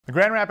The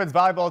Grand Rapids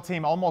volleyball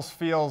team almost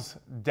feels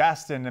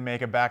destined to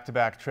make a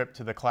back-to-back trip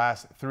to the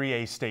Class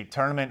 3A state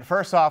tournament.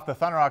 First off, the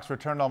Thunderhawks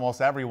returned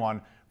almost everyone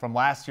from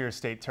last year's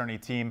state tourney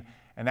team,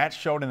 and that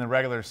showed in the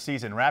regular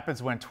season.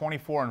 Rapids went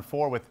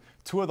 24-4 with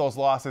two of those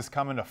losses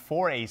coming to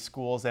 4A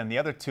schools and the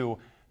other two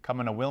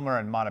coming to Wilmer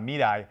and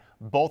Matamidi.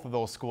 Both of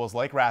those schools,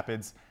 like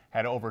Rapids,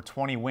 had over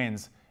 20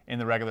 wins in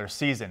the regular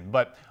season.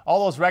 But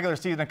all those regular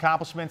season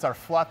accomplishments are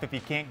fluff if you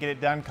can't get it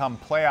done come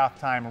playoff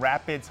time.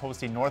 Rapids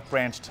hosting North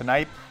Branch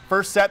tonight.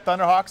 First set,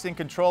 Thunderhawks in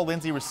control.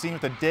 Lindsay Racine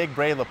with a dig.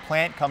 Bray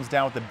LaPlante comes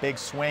down with a big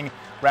swing.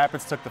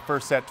 Rapids took the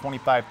first set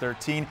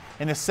 25-13.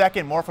 In the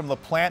second, more from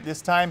LaPlante.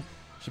 This time,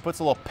 she puts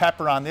a little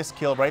pepper on this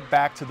kill right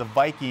back to the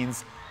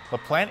Vikings.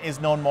 LaPlante is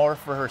known more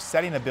for her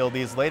setting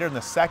abilities. Later in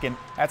the second,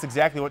 that's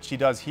exactly what she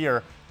does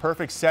here.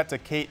 Perfect set to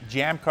Kate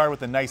Jamcard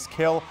with a nice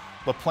kill.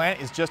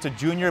 LaPlante is just a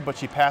junior, but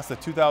she passed the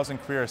 2,000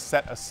 career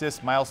set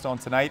assist milestone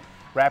tonight.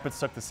 Rapids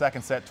took the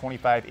second set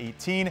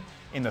 25-18.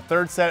 In the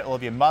third set,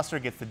 Olivia Muster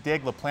gets the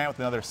dig. LaPlante with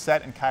another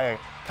set, and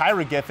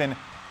Kyra Giffen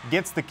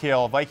gets the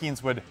kill.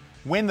 Vikings would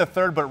win the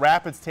third, but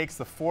Rapids takes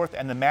the fourth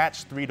and the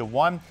match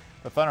 3-1.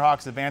 The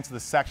Thunderhawks advance to the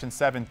Section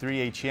 7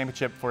 3A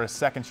championship for a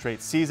second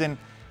straight season.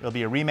 It'll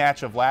be a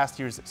rematch of last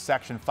year's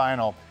section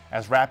final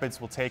as Rapids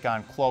will take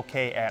on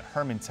Cloquet at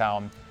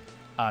Hermantown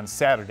on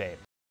Saturday.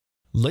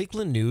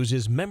 Lakeland News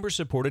is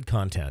member-supported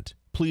content.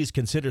 Please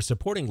consider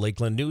supporting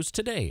Lakeland News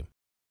today.